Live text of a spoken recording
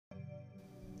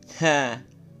Huh.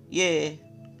 Yeah.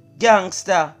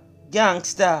 Gangster.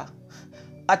 Gangster.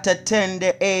 At a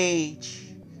tender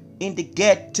age. In the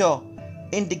ghetto.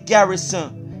 In the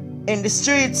garrison. In the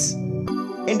streets.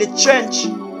 In the trench.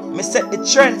 Me set the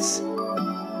trends.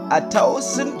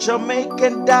 1,000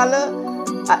 Jamaican dollar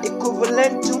are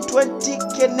equivalent to 20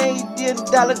 Canadian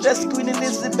dollar. Just Queen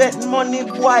Elizabeth money,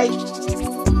 boy.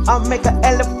 I make a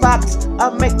elephant, I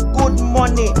make good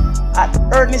money. I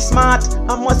earn it smart,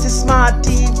 I must see smart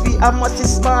TV, I must see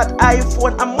smart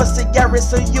iPhone, I must see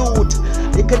garrison youth.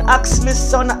 You can ask me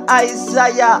son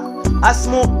Isaiah. I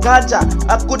smoke ganja,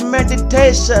 a good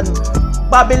meditation.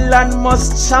 Babylon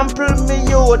must trample me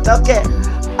youth. Okay,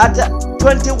 at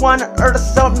 21 or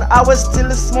something, I was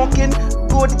still smoking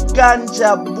good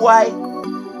ganja, boy.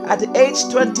 At the age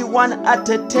 21, at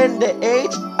a tender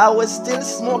age, I was still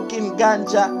smoking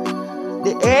ganja.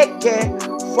 The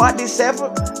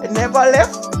AK-47 never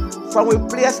left from we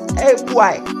place, hey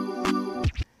boy.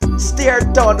 Steer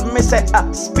town, me say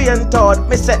Spain town,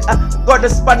 me say go to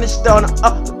Spanish town,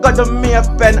 go to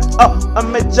Maypen,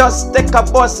 and me just take a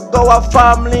bus, go a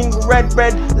farming, red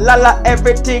bread, lala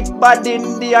everything bad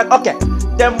Indian. Okay,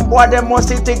 them boy them must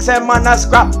see things, say man a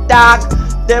scrap dog.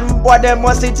 Them boy them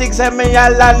must see things, say me a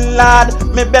landlord.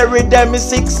 Me bury them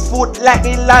 6 foot like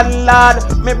the landlord.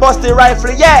 Me bust the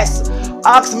rifle, yes.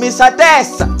 Ask me a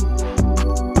test.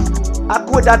 I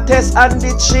could a test on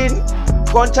the chin.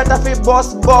 Gun chat fi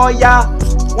boss boy, yeah.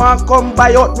 Want come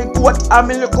buy out me coat. I'm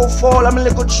a little fowl, I'm a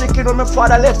little chicken. When my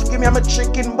father left, give me a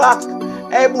chicken back.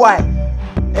 Hey boy,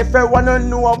 if I wanna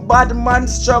know a bad man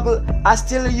struggle, I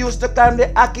still used to climb the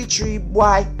ackee tree,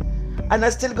 boy. And I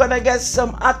still gonna get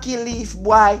some ackee leaf,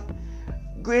 boy.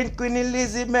 Green Queen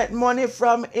Elizabeth money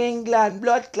from England.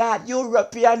 Blood clot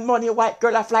European money. White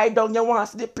girl a fly down, you want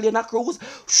to see the plane a cruise?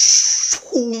 Shh,